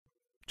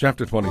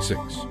Chapter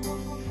 26.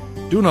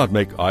 Do not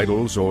make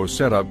idols or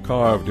set up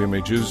carved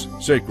images,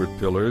 sacred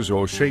pillars,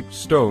 or shaped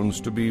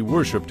stones to be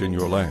worshipped in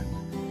your land.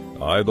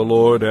 I, the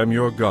Lord, am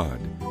your God.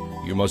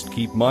 You must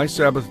keep my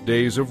Sabbath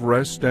days of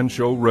rest and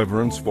show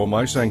reverence for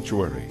my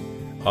sanctuary.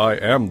 I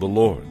am the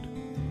Lord.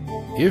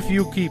 If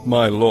you keep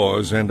my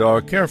laws and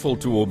are careful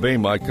to obey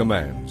my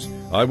commands,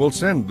 I will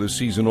send the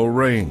seasonal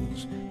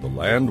rains. The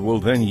land will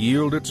then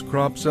yield its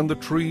crops and the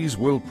trees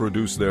will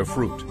produce their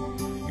fruit.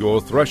 Your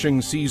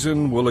threshing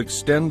season will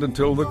extend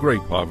until the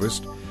grape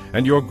harvest,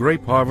 and your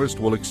grape harvest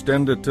will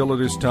extend until it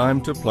is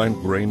time to plant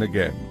grain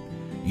again.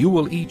 You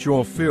will eat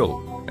your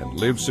fill and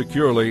live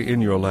securely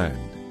in your land.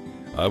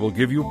 I will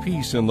give you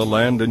peace in the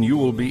land, and you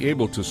will be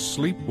able to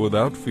sleep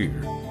without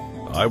fear.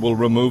 I will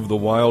remove the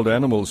wild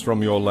animals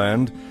from your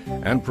land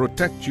and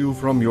protect you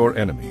from your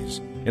enemies.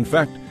 In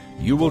fact,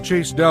 you will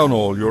chase down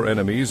all your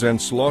enemies and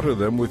slaughter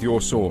them with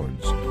your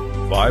swords.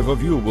 5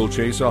 of you will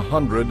chase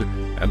 100,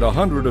 and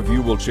 100 of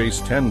you will chase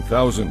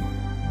 10,000.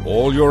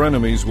 All your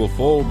enemies will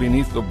fall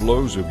beneath the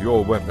blows of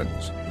your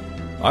weapons.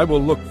 I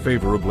will look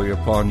favorably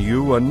upon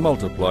you and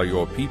multiply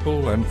your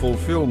people and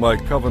fulfill my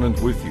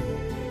covenant with you.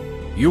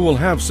 You will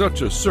have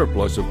such a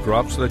surplus of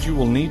crops that you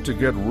will need to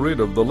get rid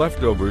of the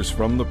leftovers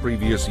from the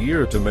previous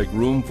year to make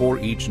room for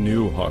each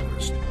new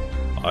harvest.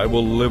 I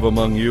will live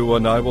among you,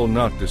 and I will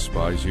not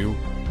despise you.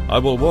 I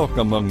will walk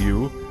among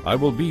you. I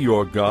will be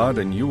your God,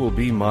 and you will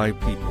be my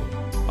people.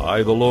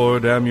 I, the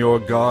Lord, am your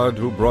God,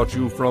 who brought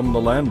you from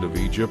the land of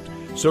Egypt,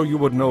 so you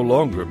would no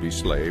longer be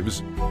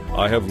slaves.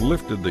 I have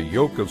lifted the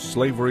yoke of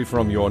slavery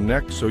from your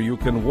neck, so you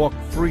can walk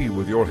free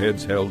with your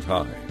heads held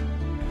high.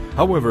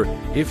 However,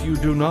 if you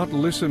do not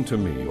listen to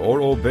me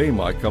or obey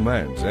my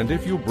commands, and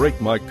if you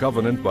break my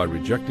covenant by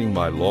rejecting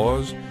my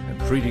laws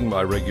and treating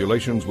my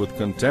regulations with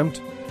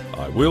contempt,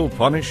 I will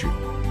punish you.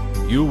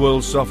 You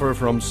will suffer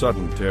from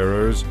sudden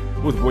terrors,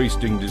 with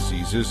wasting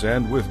diseases,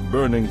 and with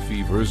burning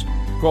fevers,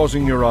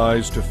 causing your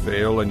eyes to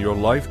fail and your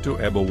life to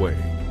ebb away.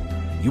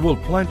 You will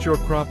plant your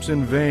crops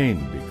in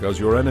vain, because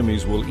your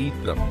enemies will eat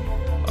them.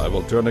 I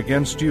will turn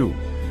against you,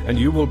 and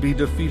you will be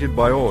defeated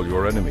by all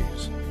your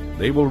enemies.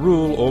 They will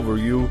rule over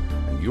you,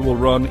 and you will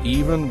run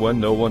even when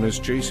no one is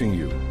chasing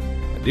you.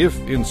 And if,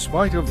 in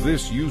spite of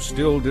this, you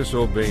still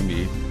disobey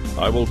me,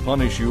 I will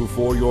punish you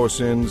for your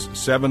sins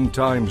 7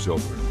 times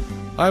over.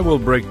 I will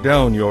break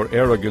down your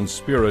arrogant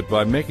spirit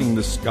by making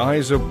the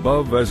skies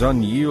above as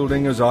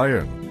unyielding as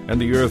iron, and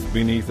the earth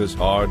beneath as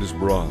hard as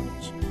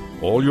bronze.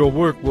 All your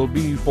work will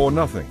be for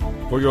nothing,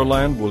 for your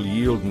land will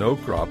yield no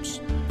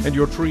crops, and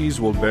your trees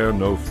will bear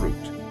no fruit.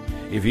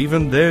 If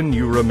even then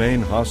you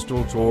remain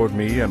hostile toward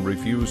me and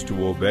refuse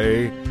to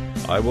obey,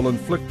 I will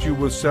inflict you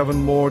with 7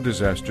 more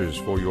disasters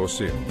for your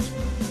sins.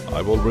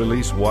 I will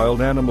release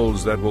wild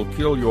animals that will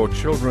kill your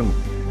children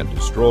and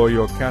destroy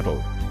your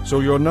cattle, so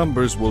your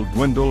numbers will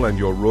dwindle and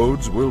your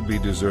roads will be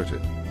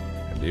deserted.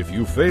 And if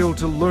you fail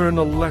to learn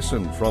a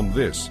lesson from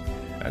this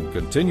and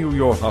continue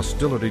your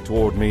hostility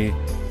toward me,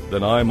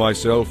 then I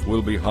myself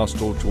will be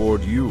hostile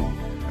toward you,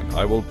 and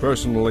I will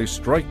personally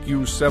strike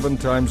you 7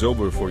 times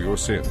over for your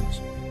sins.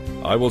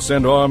 I will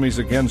send armies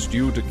against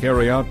you to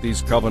carry out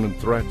these covenant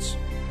threats.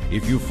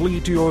 If you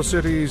flee to your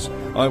cities,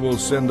 I will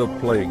send a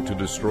plague to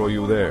destroy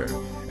you there,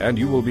 and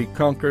you will be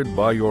conquered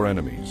by your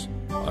enemies.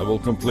 I will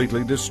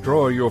completely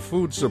destroy your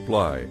food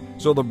supply,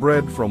 so the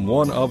bread from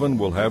one oven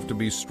will have to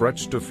be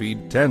stretched to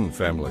feed 10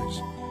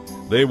 families.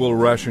 They will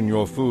ration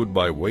your food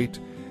by weight,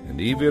 and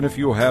even if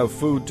you have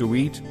food to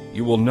eat,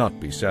 you will not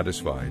be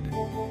satisfied.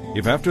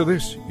 If after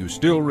this you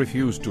still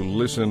refuse to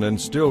listen and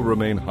still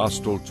remain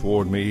hostile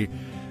toward me,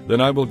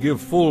 then I will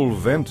give full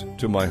vent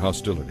to my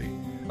hostility.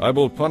 I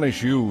will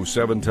punish you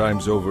 7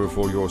 times over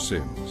for your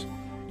sins.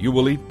 You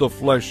will eat the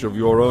flesh of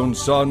your own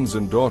sons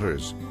and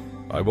daughters.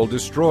 I will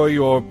destroy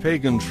your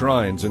pagan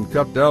shrines and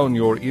cut down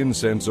your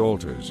incense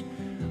altars.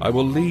 I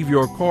will leave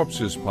your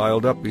corpses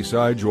piled up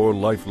beside your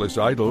lifeless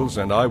idols,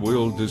 and I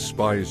will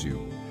despise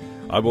you.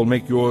 I will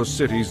make your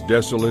cities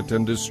desolate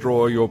and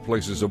destroy your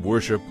places of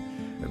worship,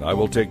 and I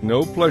will take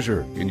no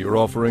pleasure in your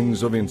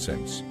offerings of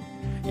incense.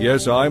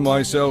 Yes, I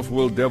myself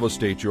will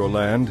devastate your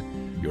land.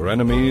 Your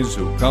enemies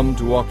who come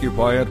to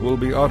occupy it will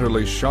be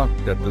utterly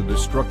shocked at the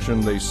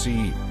destruction they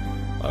see.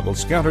 I will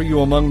scatter you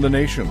among the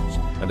nations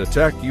and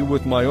attack you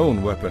with my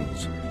own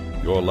weapons.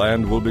 Your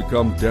land will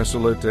become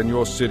desolate, and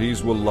your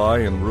cities will lie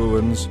in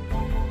ruins.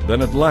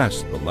 Then at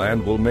last the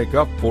land will make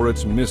up for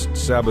its missed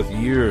Sabbath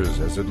years,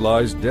 as it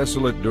lies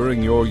desolate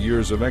during your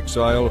years of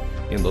exile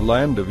in the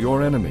land of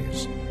your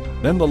enemies.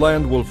 Then the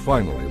land will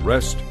finally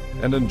rest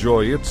and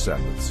enjoy its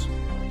Sabbaths.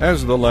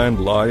 As the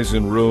land lies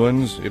in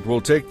ruins, it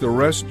will take the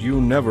rest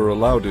you never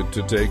allowed it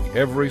to take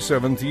every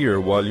 7th year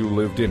while you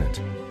lived in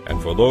it.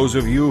 And for those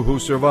of you who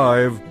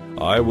survive,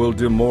 I will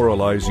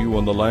demoralize you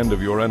in the land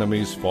of your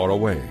enemies far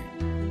away.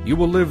 You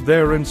will live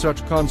there in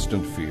such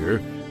constant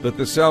fear that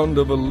the sound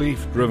of a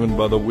leaf driven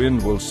by the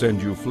wind will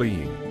send you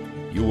fleeing.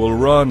 You will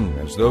run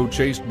as though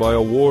chased by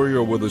a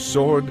warrior with a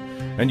sword,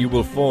 and you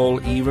will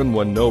fall even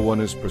when no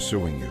one is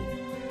pursuing you.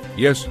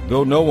 Yes,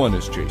 though no one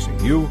is chasing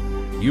you,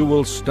 You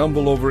will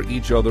stumble over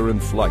each other in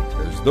flight,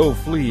 as though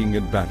fleeing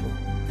in battle.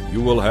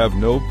 You will have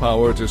no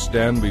power to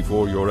stand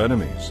before your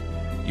enemies.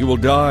 You will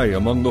die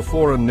among the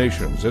foreign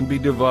nations and be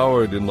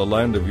devoured in the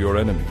land of your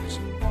enemies.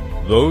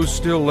 Those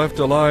still left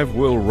alive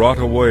will rot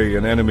away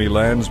in enemy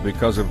lands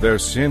because of their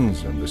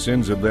sins and the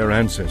sins of their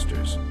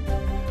ancestors.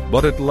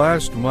 But at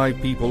last my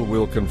people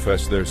will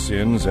confess their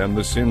sins and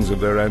the sins of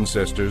their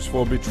ancestors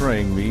for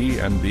betraying me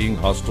and being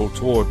hostile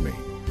toward me.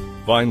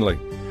 Finally,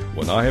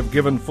 when I have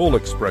given full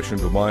expression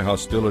to my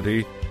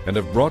hostility and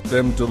have brought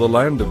them to the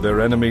land of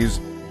their enemies,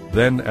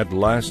 then at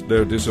last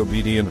their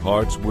disobedient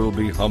hearts will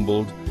be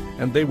humbled,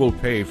 and they will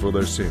pay for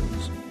their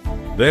sins.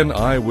 Then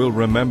I will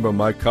remember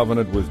my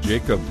covenant with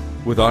Jacob,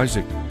 with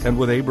Isaac, and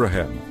with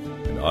Abraham,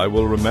 and I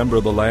will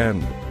remember the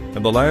land,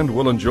 and the land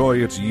will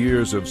enjoy its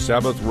years of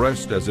Sabbath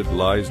rest as it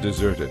lies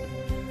deserted.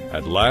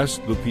 At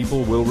last the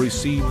people will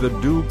receive the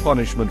due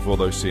punishment for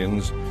their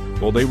sins,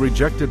 for they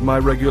rejected my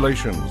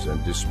regulations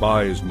and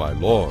despised my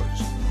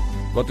laws.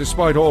 But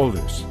despite all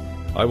this,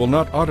 I will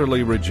not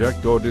utterly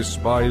reject or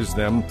despise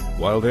them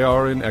while they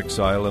are in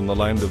exile in the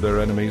land of their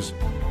enemies.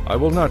 I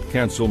will not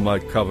cancel my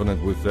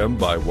covenant with them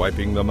by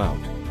wiping them out.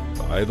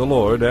 I, the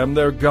Lord, am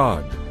their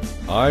God.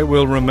 I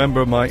will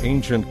remember my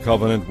ancient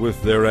covenant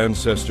with their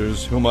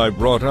ancestors, whom I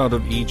brought out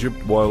of Egypt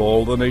while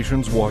all the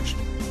nations watched.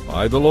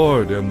 I, the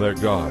Lord, am their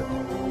God.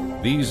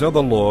 These are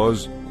the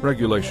laws,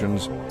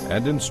 regulations,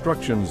 and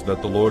instructions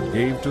that the Lord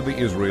gave to the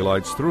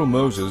Israelites through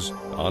Moses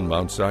on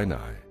Mount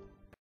Sinai.